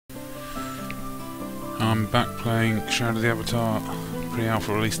I'm back playing Shroud of the Avatar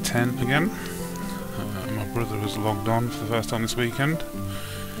pre-alpha release 10 again. My brother has logged on for the first time this weekend,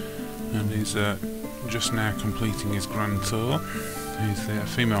 and he's just now completing his grand tour. He's the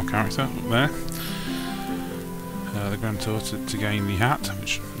female character up there. The grand tour to gain the hat,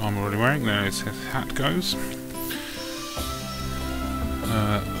 which I'm already wearing. There his hat goes.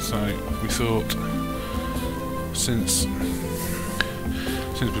 So we thought, since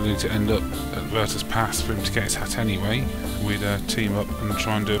we need to end up at Vertas Pass for him to get his hat anyway, we'd team up and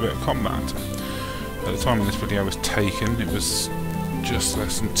try and do a bit of combat. At the time when this video was taken, it was just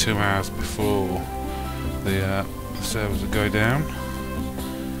less than 2 hours before the servers would go down.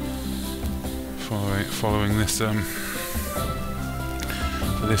 Following this for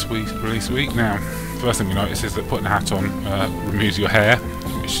this week's release week. Now, first thing we notice is that putting a hat on removes your hair,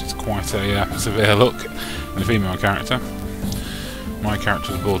 which is quite a severe look in a female character. My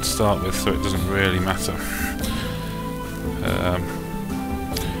character was bald to start with, so it doesn't really matter.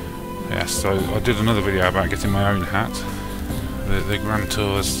 Yeah, so I did another video about getting my own hat. The grand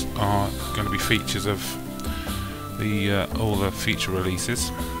tours are going to be features of all the feature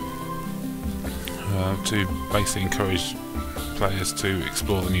releases, to basically encourage players to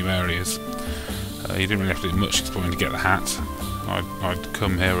explore the new areas. You didn't really have to do much exploring to get the hat. I'd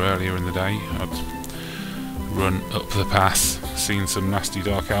come here earlier in the day, I'd run up the pass, seen some nasty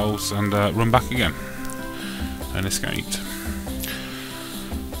dark elves, and run back again, and escaped.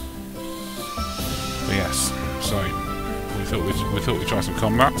 But yes, so we thought we'd try some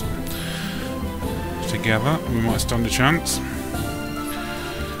combat together. We might stand a chance.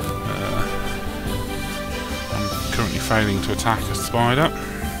 I'm currently failing to attack a spider,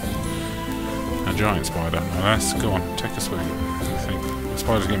 a giant spider, no less. Go on, take a swing. I think the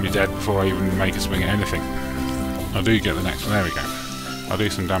spider's going to be dead before I even make a swing at anything. I do get the next one. There we go. I'll do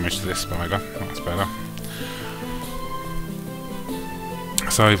some damage to this spider. That's better.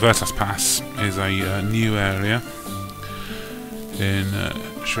 So Vertas Pass is a new area in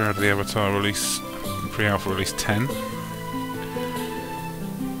Shroud of the Avatar release, pre-alpha release 10.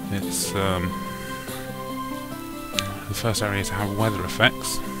 It's the first area to have weather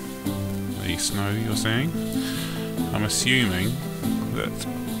effects. The snow you're seeing. I'm assuming that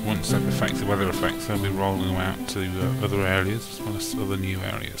once they've affected the weather effects, they'll be rolling them out to other areas as well as other new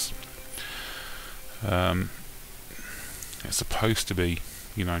areas. It's supposed to be,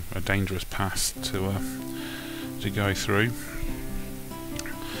 you know, a dangerous pass to go through.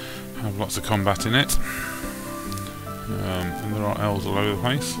 Have lots of combat in it, and there are elves all over the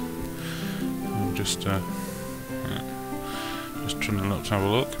place. I'm just trundling up to have a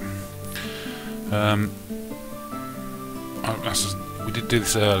look. We did do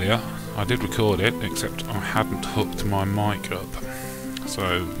this earlier. I did record it, except I hadn't hooked my mic up,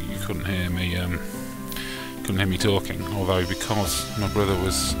 so you couldn't hear me. Couldn't hear me talking. Although, because my brother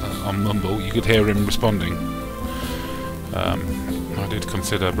was on Mumble, you could hear him responding. I did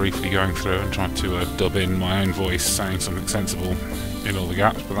consider briefly going through and trying to dub in my own voice, saying something sensible in all the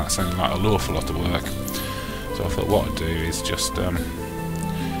gaps, but that sounded like an awful lot of work. So I thought what I'd do is just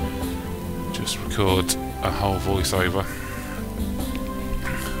record a whole voiceover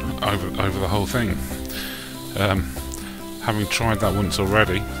over the whole thing. Having tried that once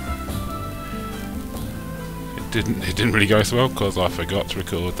already, it didn't really go so well because I forgot to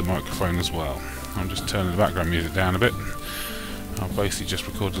record the microphone as well. I'm just turning the background music down a bit. I've basically just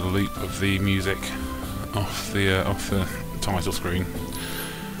recorded a loop of the music off the title screen,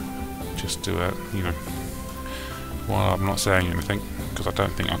 just to you know, while I'm not saying anything, because I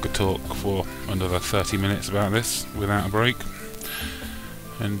don't think I could talk for another 30 minutes about this without a break,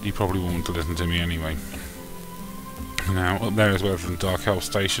 and you probably won't want to listen to me anyway. Now, up there is where the Dark Elf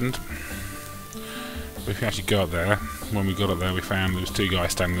stationed. But if you actually go up there, when we got up there we found there was two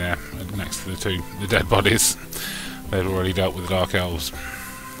guys standing there next to the dead bodies. They'd already dealt with the Dark Elves.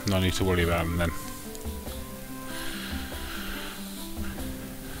 No need to worry about them then.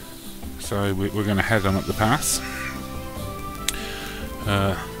 So we're going to head on up the pass.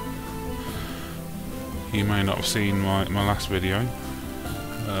 You may not have seen my last video,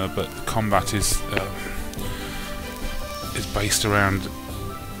 but the combat is based around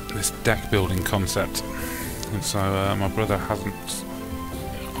this deck building concept, and so my brother hasn't.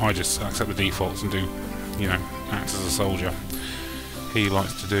 I just accept the defaults and do, you know, act as a soldier. He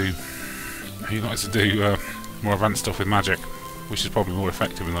likes to do more advanced stuff with magic, which is probably more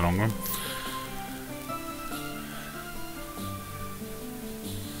effective in the long run.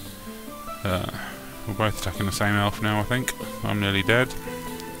 We're both attacking the same elf now, I think. I'm nearly dead.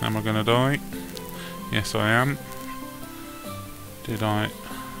 Am I going to die? Yes, I am. Did I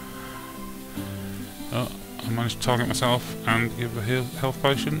Oh, I managed to target myself and give a health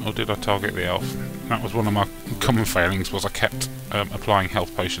potion, or did I target the elf? That was one of my common failings, was I kept applying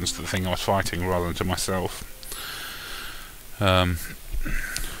health potions to the thing I was fighting rather than to myself.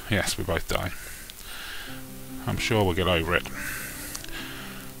 Yes, we both die. I'm sure we'll get over it.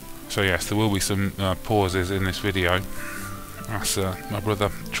 So yes, there will be some pauses in this video as my brother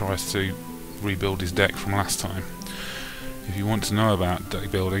tries to rebuild his deck from last time. If you want to know about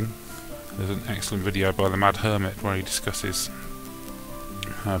deck building, there's an excellent video by the Mad Hermit where he discusses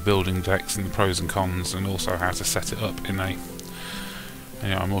building decks and the pros and cons, and also how to set it up in a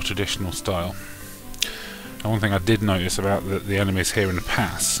more traditional style. And one thing I did notice about the enemies here in the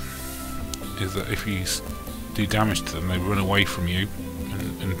pass is that if you do damage to them, they run away from you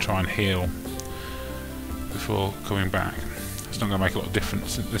and try and heal before coming back. It's not going to make a lot of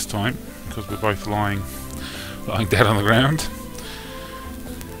difference at this time because we're both lying dead on the ground,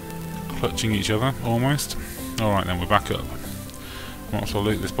 clutching each other almost. Alright then, we're back up. Might as well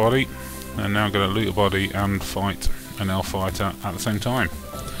loot this body, and now I'm going to loot a body and fight an elf fighter at the same time.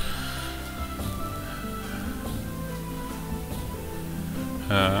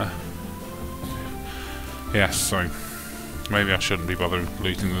 Yes, so maybe I shouldn't be bothering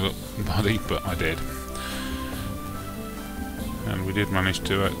looting the body, but I did. And we did manage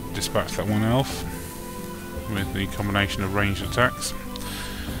to dispatch that one elf with the combination of ranged attacks.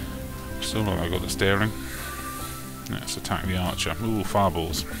 Still not that good at steering. Let's attack the archer. Ooh,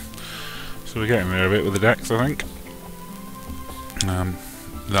 fireballs. So we're getting there a bit with the decks, I think.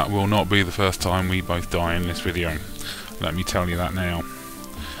 That will not be the first time we both die in this video. Let me tell you that now.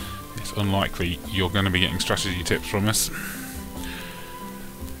 It's unlikely you're going to be getting strategy tips from us.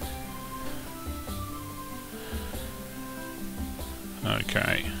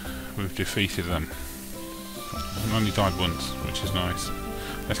 Okay, we've defeated them. I've only died once, which is nice.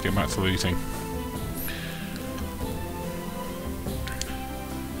 Let's get back to looting.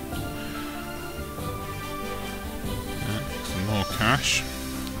 Some more cash,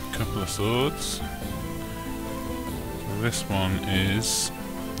 a couple of swords. So this one is...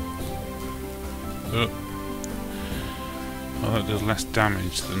 oh, well, that does less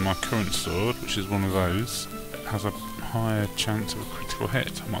damage than my current sword, which is one of those. It has a higher chance of a critical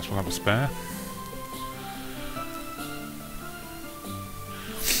hit. I might as well have a spare.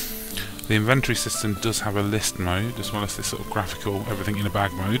 The inventory system does have a list mode, as well as this sort of graphical everything in a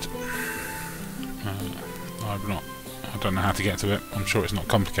bag mode. I don't know how to get to it. I'm sure it's not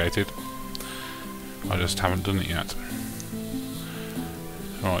complicated. I just haven't done it yet.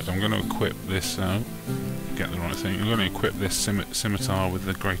 Right, I'm going to equip this. Get the right thing. I'm going to equip this scimitar with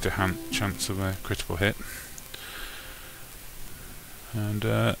the greater chance of a critical hit. And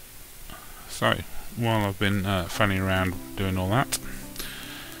so, while I've been fanning around doing all that,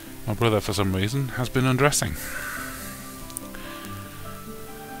 my brother, for some reason, has been undressing.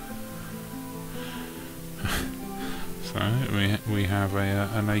 So we have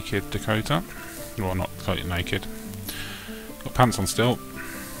a naked Dakota. Well, not quite naked. Got pants on still.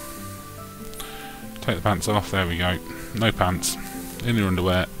 Take the pants off. There we go. No pants. In your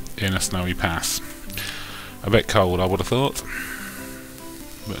underwear. In a snowy pass. A bit cold, I would have thought.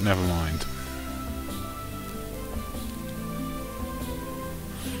 But never mind.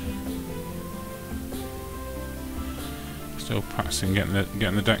 Still practicing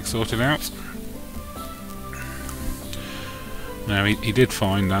getting the deck sorted out. Now he did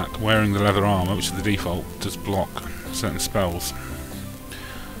find that wearing the leather armour, which is the default, does block certain spells.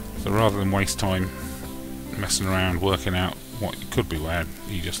 So rather than waste time messing around working out what you could be wearing,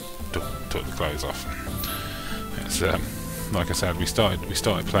 he just took the clothes off. It's like I said, we started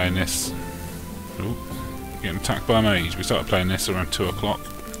playing this. Ooh, getting attacked by a mage. We started playing this around 2 o'clock.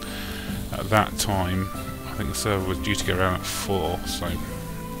 At that time, I think the server was due to go around at 4, so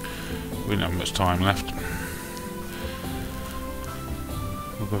we didn't have much time left.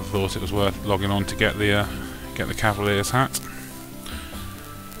 I thought it was worth logging on to get the Cavalier's hat.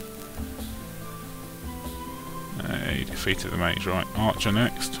 He defeated the mage. Right, Archer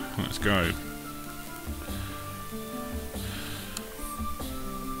next. Let's go.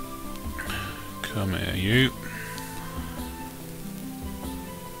 Come here, you.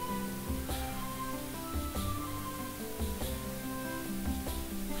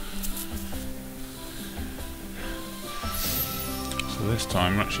 So this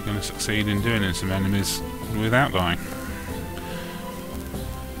time we're actually going to succeed in doing some enemies without dying.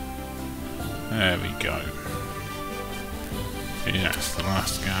 There we go. Yes, the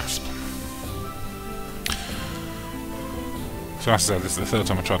last gasp. So as I said, this is the third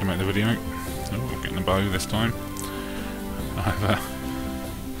time I tried to make the video. Oh, getting a bow this time. I've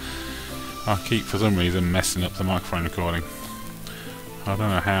I keep, for some reason, messing up the microphone recording. I don't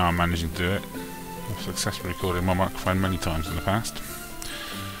know how I'm managing to do it. I've successfully recorded my microphone many times in the past.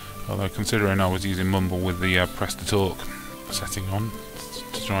 Although, considering I was using Mumble with the press to talk setting on,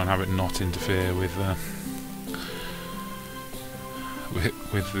 to try and have it not interfere with the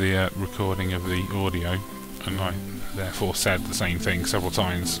recording of the audio, and I therefore said the same thing several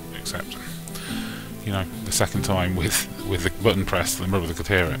times, except, you know, the second time with the button pressed, the brother could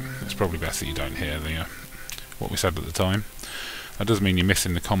hear it. It's probably best that you don't hear the what we said at the time. That does mean you're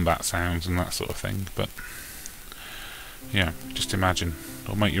missing the combat sounds and that sort of thing, but yeah, just imagine,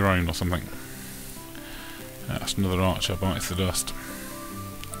 or make your own or something. That's another archer bites the dust.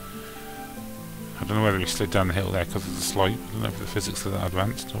 I don't know whether he slid down the hill there because of the slope. I don't know if the physics are that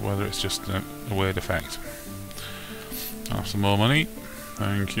advanced, or whether it's just a weird effect. I'll have some more money.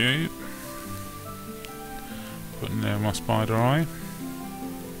 Thank you. Putting there my spider eye.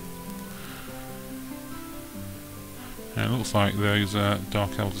 And it looks like those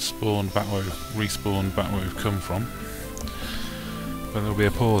Dark Elves respawned back where we've come from. But there'll be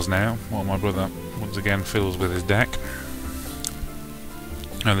a pause now while my brother once again fills with his deck.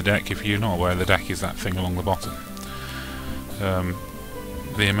 And the deck, if you're not aware, the deck is that thing along the bottom.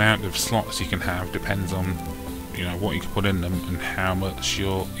 The amount of slots you can have depends on, you know, what you can put in them and how much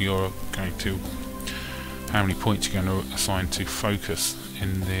you're going to, how many points you're going to assign to focus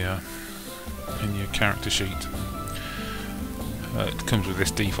in your character sheet. It comes with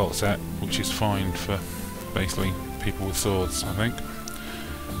this default set, which is fine for basically people with swords, I think.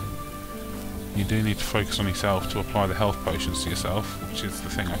 You do need to focus on yourself to apply the health potions to yourself, which is the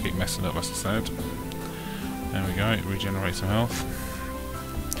thing I keep messing up, as I said. There we go, it regenerates some health.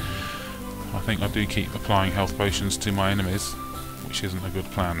 I think I do keep applying health potions to my enemies, which isn't a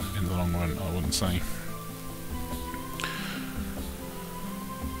good plan in the long run, I wouldn't say.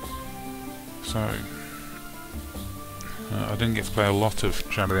 So, I didn't get to play a lot of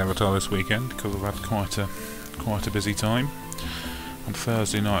Shadow the Avatar this weekend because I've had quite a busy time. On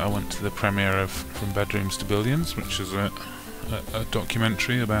Thursday night I went to the premiere of From Bedrooms to Billions, which is a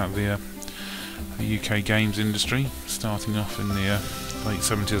documentary about the UK games industry, starting off in the late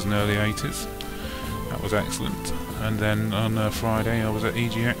 70s and early 80s. That was excellent. And then on Friday I was at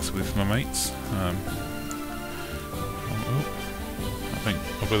EGX with my mates. I think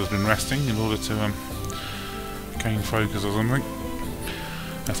my brother's been resting in order to gain focus or something.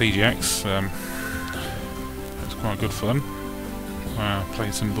 That's EGX. It was quite good fun.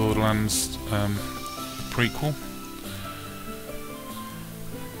 Played some Borderlands prequel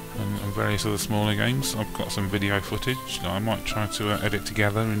and various other smaller games. I've got some video footage that I might try to edit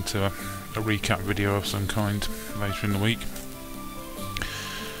together into a recap video of some kind later in the week.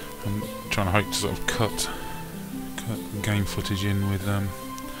 I'm trying to hope to sort of cut game footage in with a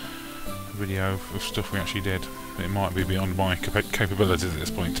video of stuff we actually did. It might be beyond my capabilities at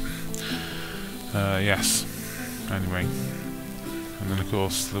this point. Yes. Anyway. And then of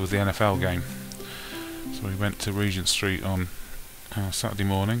course there was the NFL game. So we went to Regent Street on Saturday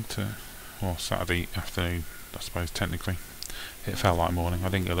morning or Saturday afternoon, I suppose technically. It felt like morning, I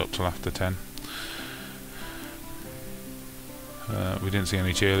didn't get up till after 10. We didn't see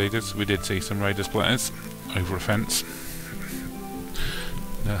any cheerleaders, we did see some Raiders players over a fence.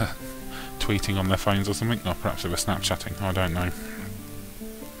 Tweeting on their phones or something, or perhaps they were Snapchatting, I don't know.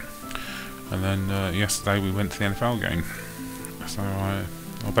 And then yesterday we went to the NFL game. So I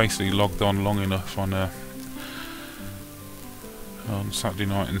basically logged on long enough on Saturday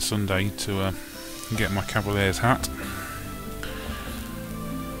night and Sunday to get my Cavaliers hat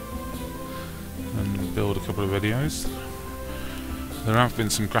and build a couple of videos. There have been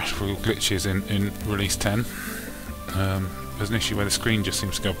some graphical glitches in Release 10. There's an issue where the screen just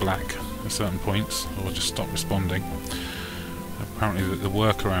seems to go black at certain points, or just stop responding. Apparently the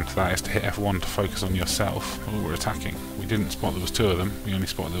workaround to that is to hit F1 to focus on yourself while we're attacking. We didn't spot there was two of them, we only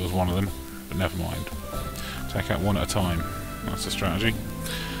spotted there was one of them, but never mind. Take out one at a time, that's the strategy.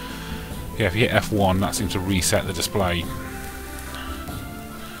 Yeah, if you hit F1 that seems to reset the display.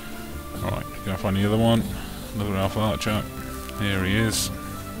 Alright, go find the other one, another Alpha Archer. Here he is.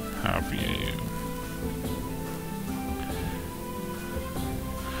 Have you?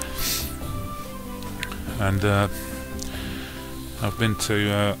 And I've been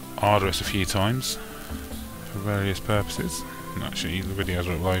to undress a few times for various purposes, and actually the videos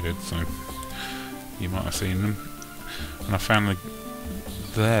are uploaded, so you might have seen them. And I found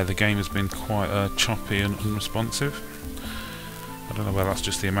the game has been quite choppy and unresponsive. I don't know whether that's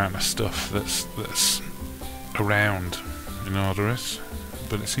just the amount of stuff that's around in undress,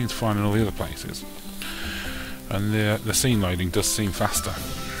 but it seems fine in all the other places. And the scene loading does seem faster.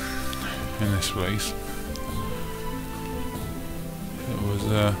 in this release. It was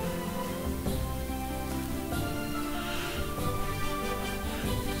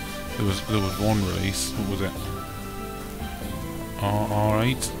there was one release. What was it?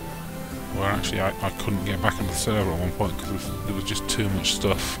 R8, where actually I couldn't get back into the server at one point because there was just too much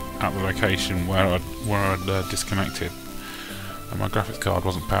stuff at the location where I'd disconnected, and my graphics card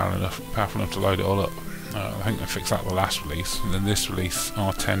wasn't powerful enough to load it all up. I think they fixed that the last release, and then this release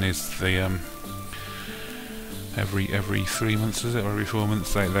R10 is the every 3 months, is it, or every 4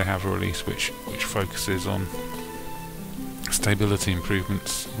 months they have a release which focuses on stability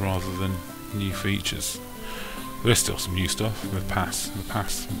improvements rather than new features. There is still some new stuff. The pass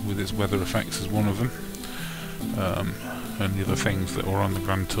with its weather effects is one of them, and the other things that were on the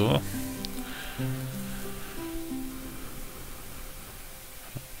Grand Tour.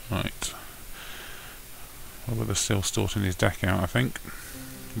 Right, well, they're still sorting his deck out. I think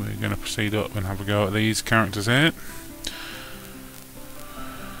we're going to proceed up and have a go at these characters here.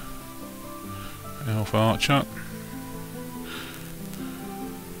 Elf Archer.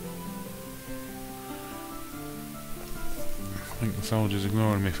 I think the soldier's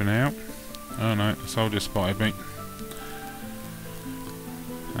ignoring me for now. Oh no, the soldier spotted me.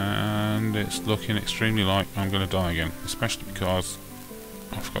 And it's looking extremely like I'm going to die again. Especially because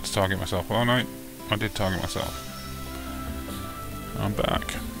I forgot to target myself. Oh no, I did target myself. I'm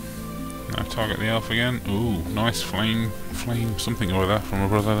back. Now target the elf again. Ooh, nice flame something or other from my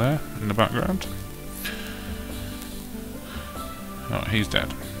brother there in the background. Oh, he's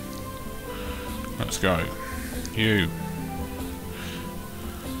dead. Let's go. You.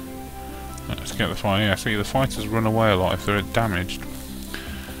 Let's get the fight. Yeah, see, the fighters run away a lot if they're damaged.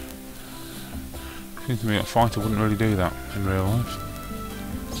 Seems to me that a fighter wouldn't really do that in real life.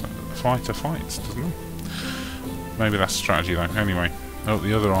 So the fighter fights, doesn't he? Maybe that's a strategy though. Anyway, oh,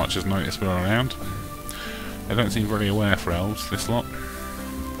 the other archers notice we're around. They don't seem very aware for elves, this lot.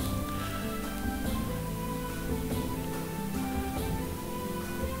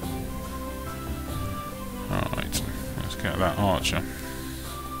 Alright, let's get that archer.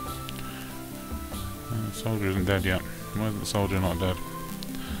 The soldier isn't dead yet. Why is the soldier not dead?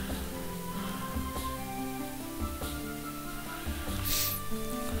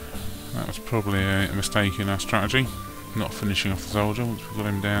 That was probably a mistake in our strategy, not finishing off the soldier once we got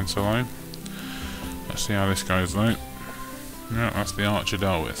him down so low. Let's see how this goes though. Yeah, that's the archer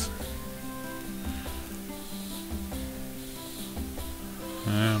dealt with.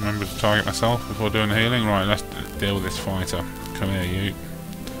 Yeah, remember to target myself before doing the healing. Right, let's deal with this fighter. Come here, you.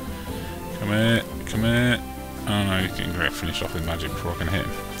 Come here. Come here. Oh no, he's getting great. Finished off with magic before I can hit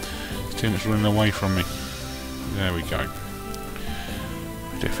him. There's too much running away from me. There we go.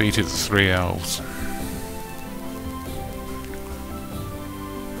 We defeated the 3 elves.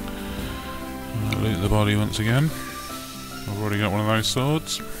 I'll loot the body once again. I've already got one of those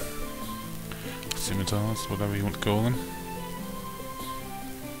swords. Scimitars, whatever you want to call them.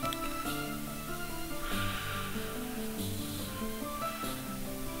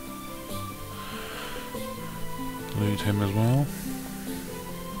 Loot him as well.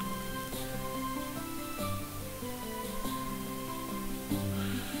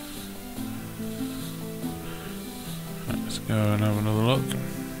 Let's go and have another look.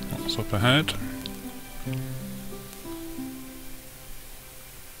 What's up ahead?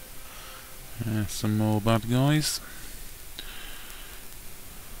 There's some more bad guys.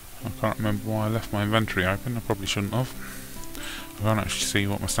 I can't remember why I left my inventory open. I probably shouldn't have. I can't actually see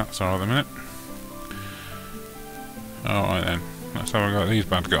what my stats are at the minute. Alright then, let's have a go at these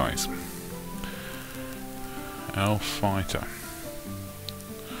bad guys. Elf fighter.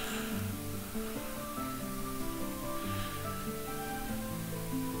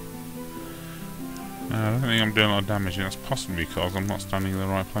 I don't think I'm doing a lot of damage, and that's possibly because I'm not standing in the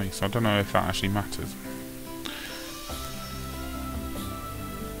right place. I don't know if that actually matters.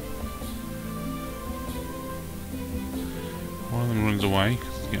 One of them runs away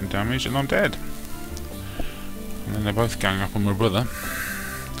because he's getting damaged, and I'm dead. And then they both gang up on my brother,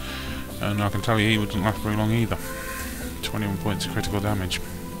 and I can tell you he wouldn't last very long either. 21 points of critical damage,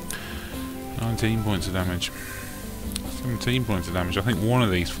 19 points of damage, 17 points of damage. I think one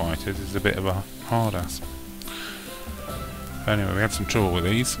of these fighters is a bit of a hard ass. Anyway, we had some trouble with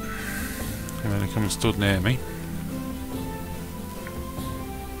these, and then he come and stood near me.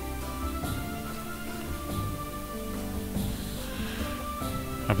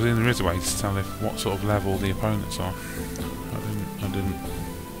 I presume there is a way to tell what sort of level the opponents are. I didn't.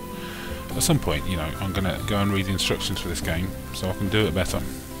 At some point, you know, I'm going to go and read the instructions for this game so I can do it better.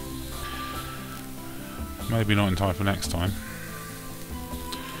 Maybe not in time for next time.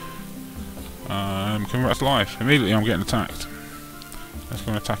 coming back to life. Immediately I'm getting attacked. Let's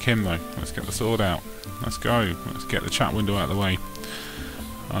go and attack him though. Let's get the sword out. Let's go. Let's get the chat window out of the way.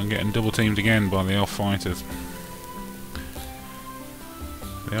 I'm getting double teamed again by the elf fighters.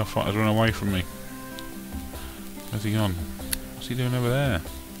 The elf fighters run away from me. Where's he gone? What's he doing over there?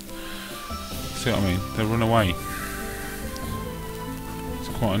 See what I mean? They run away. It's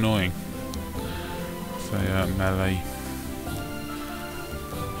quite annoying. So melee.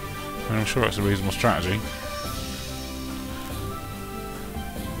 I mean, I'm sure it's a reasonable strategy.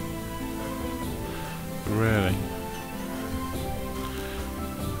 But really?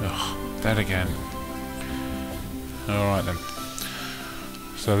 Ugh, dead again. Alright then.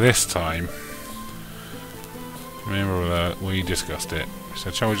 So this time, remember we discussed it. We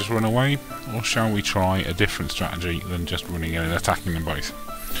said, shall we just run away, or shall we try a different strategy than just running in and attacking them both?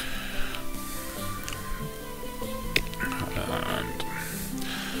 And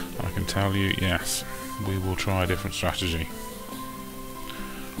I can tell you, yes, we will try a different strategy.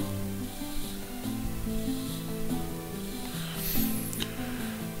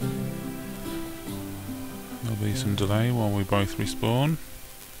 There'll be some delay while we both respawn.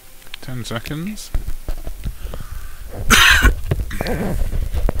 10 seconds.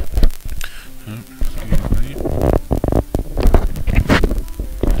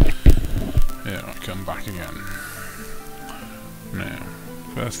 Yeah, I come back again. Now,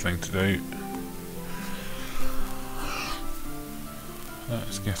 first thing to do,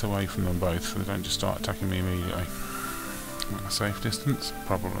 let's get away from them both so they don't just start attacking me immediately. At a safe distance?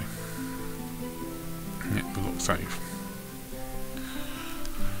 Probably. Yeah, we look safe.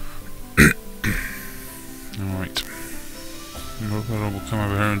 Alright. Mumble will come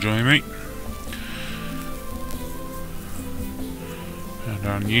over here and join me. And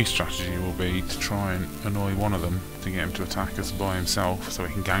our new strategy will be to try and annoy one of them to get him to attack us by himself so we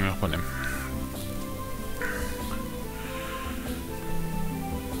can gang up on him.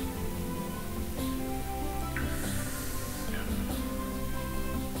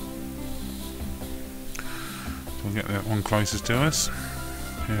 So we'll get that one closest to us.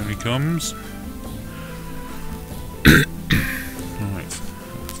 Here he comes. Right,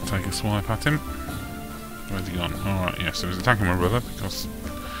 let's take a swipe at him. Where's he gone? Alright, yes, so he's attacking my brother because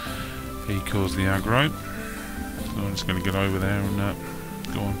he caused the aggro. So I'm just going to get over there and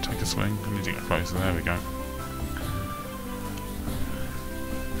go on, take a swing. I need to get closer, there we go.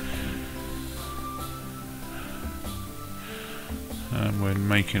 And we're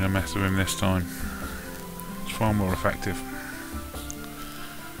making a mess of him this time. It's far more effective.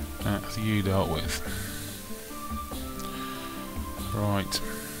 That's you dealt with. Right.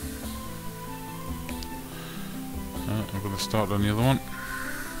 I'm going to start on the other one.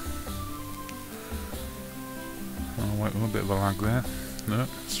 Oh wait, a bit of a lag there. No,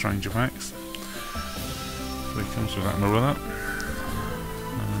 strange effects. So he comes with that marilla.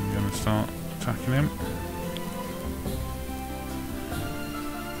 And I'm going to start attacking him.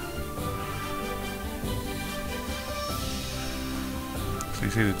 So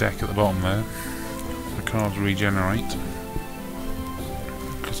you see the deck at the bottom there. The cards regenerate.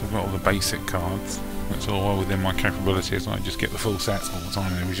 Because I've got all the basic cards. It's all well within my capabilities. I just get the full sets all the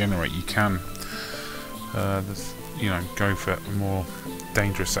time and they regenerate. You can, you know, go for a more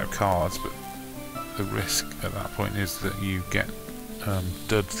dangerous set of cards, but the risk at that point is that you get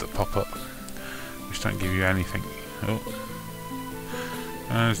duds that pop up, which don't give you anything. Oh,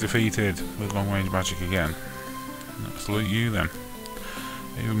 and it's defeated with long range magic again. Let's loot you then.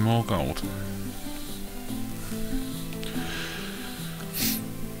 Even more gold.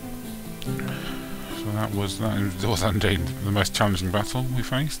 That was indeed the most challenging battle we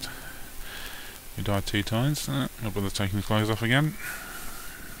faced. We died 2 times. My brother's taking his clothes off again.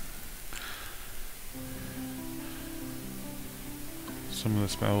 Some of the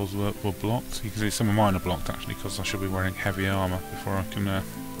spells were blocked. You can see some of mine are blocked actually because I should be wearing heavy armour before I can I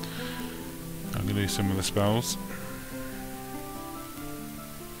can do some of the spells.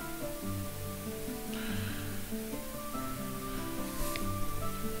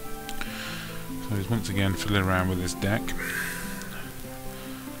 So he's once again fiddling around with his deck.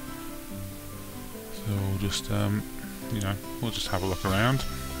 So we'll just, you know, we'll just have a look around.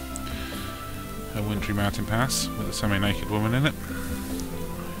 A wintry mountain pass with a semi-naked woman in it.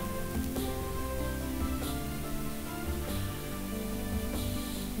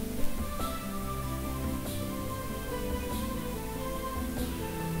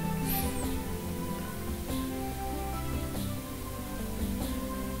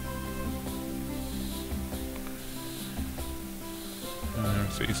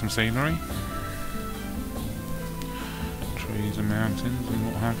 See some scenery, trees and mountains and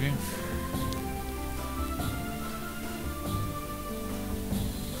what have you.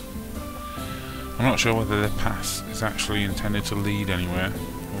 I'm not sure whether the pass is actually intended to lead anywhere,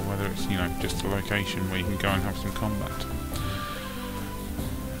 or whether it's, you know, just a location where you can go and have some combat.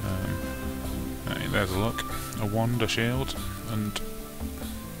 Hey, there's a look. A wand, a shield, and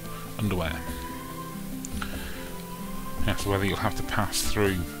underwear. That's whether you'll have to pass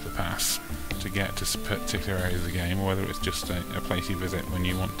through the pass to get to particular areas of the game, or whether it's just a place you visit when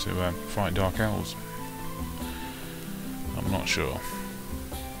you want to fight Dark Elves. I'm not sure.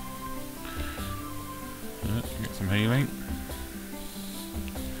 Get some healing.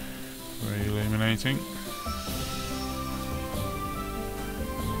 Very illuminating.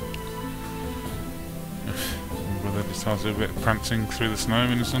 My brother decides to do a bit of prancing through the snow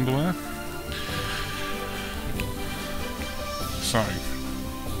in his underwear. So,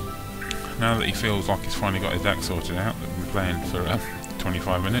 now that he feels like he's finally got his deck sorted out, that we've been playing for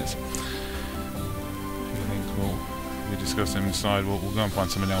 25 minutes, I think we discuss and decide we'll go and find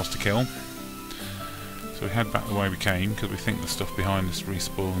something else to kill. So we head back the way we came, because we think the stuff behind us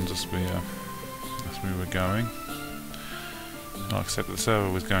respawns as we were going. Like I said, the server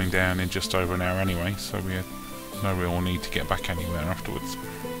was going down in just over an hour anyway, so we had no real need to get back anywhere afterwards.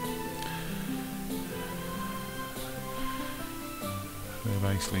 We're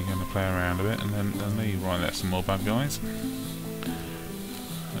basically going to play around a bit and then leave. Right, there's some more bad guys.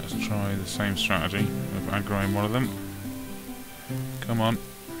 Let's try the same strategy of aggroing one of them. Come on.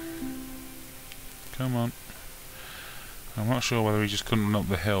 Come on. I'm not sure whether he just couldn't run up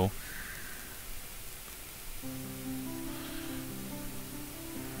the hill.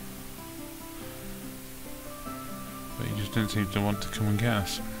 But he just didn't seem to want to come and get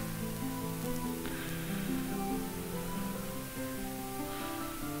us.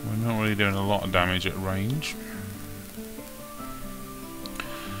 We're not really doing a lot of damage at range.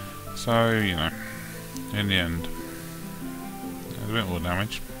 So, you know, in the end, there's a bit more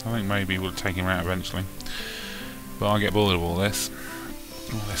damage. I think maybe we'll take him out eventually. But I get bored of all this.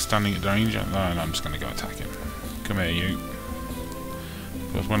 All this standing at danger. No, I'm just going to go attack him. Come here, you.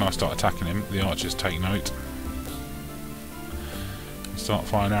 Because when I start attacking him, the archers take note. And start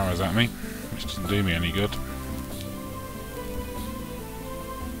firing arrows at me, which doesn't do me any good.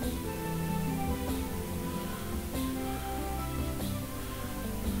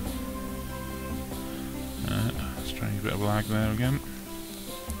 Strange bit of lag there again.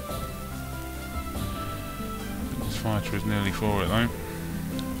 This fighter is nearly for it though.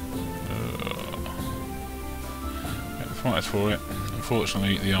 Yeah, the fighter's for it.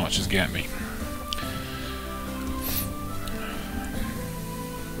 Unfortunately, the archers get me.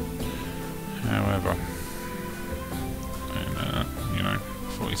 However, in you know,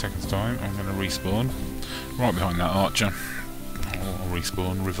 40 seconds time, I'm going to respawn right behind that archer. Or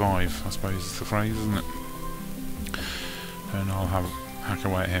respawn, revive, I suppose is the phrase, isn't it? And I'll hack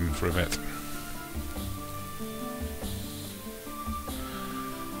away at him for a bit.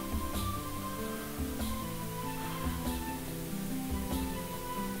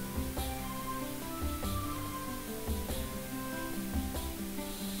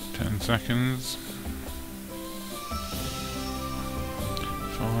 Seconds.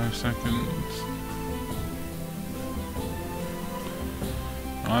 5 seconds.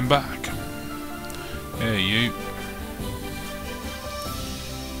 I'm back. Here, you.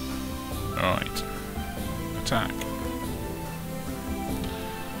 Right. Attack.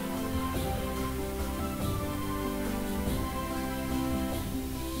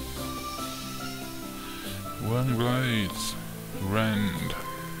 One blades. Rend.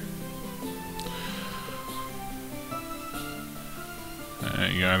 There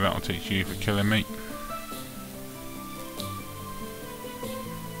you go, that'll teach you for killing me.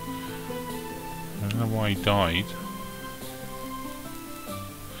 I don't know why he died.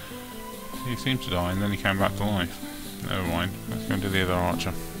 He seemed to die and then he came back to life. Never mind, let's go and do the other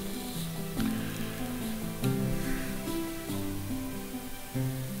archer.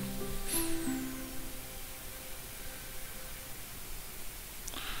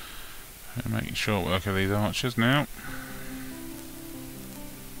 I'm making short work of these archers now.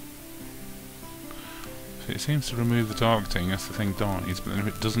 It seems to remove the targeting as the thing dies, but then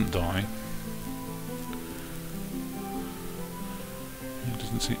if it doesn't die, it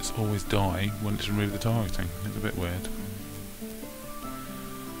doesn't seem to always die when it's removed the targeting. It's a bit weird.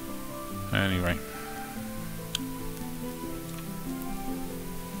 Anyway.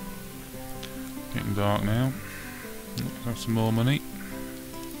 Getting dark now. Let's have some more money.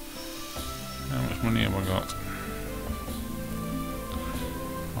 How much money have I got?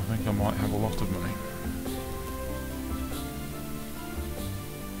 I think I might have a lot of money.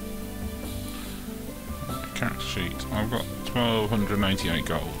 Character sheet. I've got 1288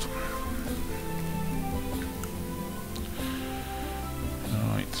 gold.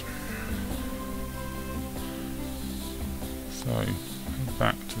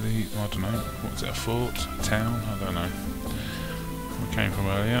 back to the, I don't know, what's it, a fort? A town? I don't know. We came from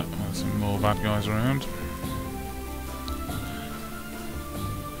earlier. There's some more bad guys around.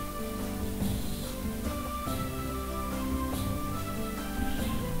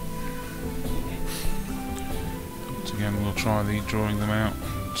 Once again, we'll try the drawing them out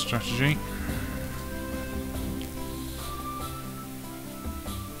strategy.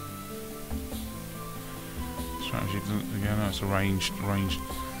 Again, no, it's a ranged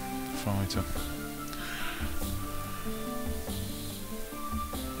fighter.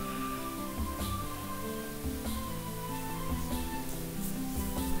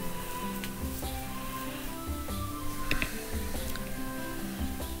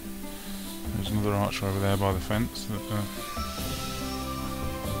 There's another archer over there by the fence that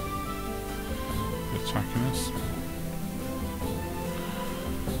attacking us.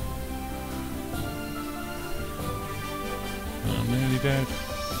 Nearly dead.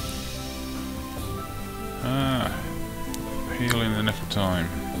 Heal in the nick of time.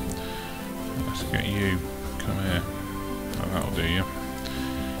 Let's get you. Come here. Oh, that'll do you.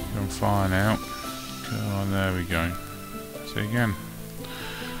 You're on fire now. Come on, there we go. See again.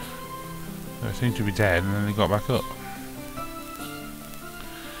 They seem to be dead and then they got back up.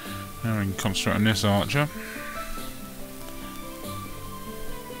 Now we can concentrate on this archer.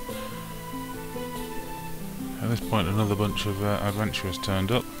 At this point another bunch of adventurers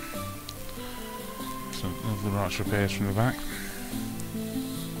turned up. So another archer appears from the back.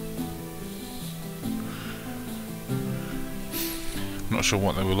 I'm not sure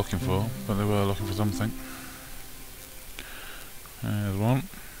what they were looking for, but they were looking for something. There's one.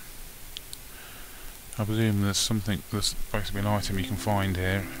 I presume there's something, there's supposed to be an item you can find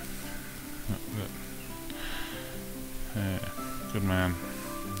here. Good man.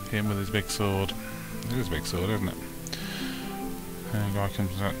 Hit him with his big sword. It is a big sword, isn't it? And the guy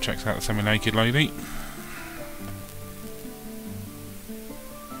comes out, checks out the semi-naked lady.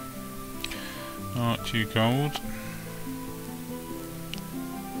 Aren't you cold?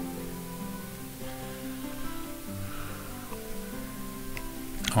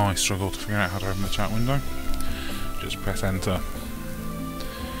 I struggle to figure out how to open the chat window. Just press enter.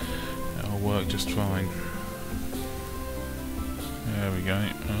 It'll work just fine. There we go.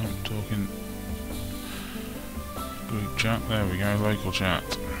 I'm talking group chat. There we go. Local chat.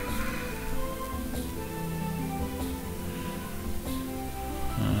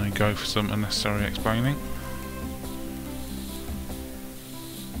 Go for some unnecessary explaining.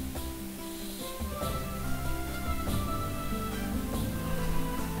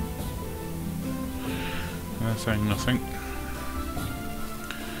 They're saying nothing.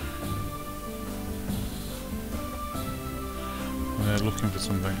 They're looking for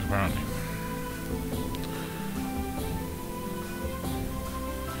something apparently.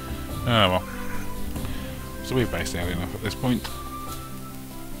 Oh well. So we've basically had enough at this point.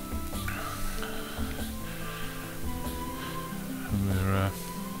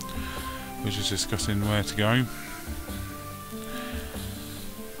 We're just discussing where to go.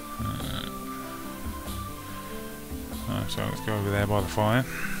 So let's go over there by the fire.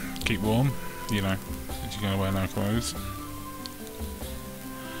 Keep warm, you know, since you're going to wear no clothes.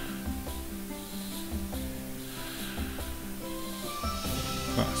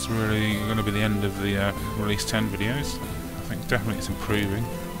 That's really going to be the end of the release 10 videos. I think definitely it's improving.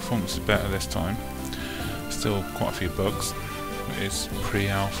 Performance is better this time. Still quite a few bugs. It is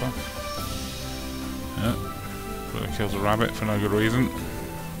pre-alpha. But it kills a rabbit for no good reason.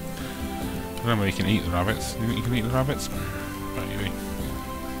 I don't know whether you can eat the rabbits. You think you can eat the rabbits? Maybe.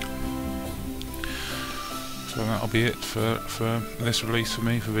 So that'll be it for this release for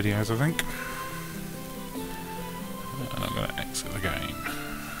me for videos, I think. And I'm going to exit the game.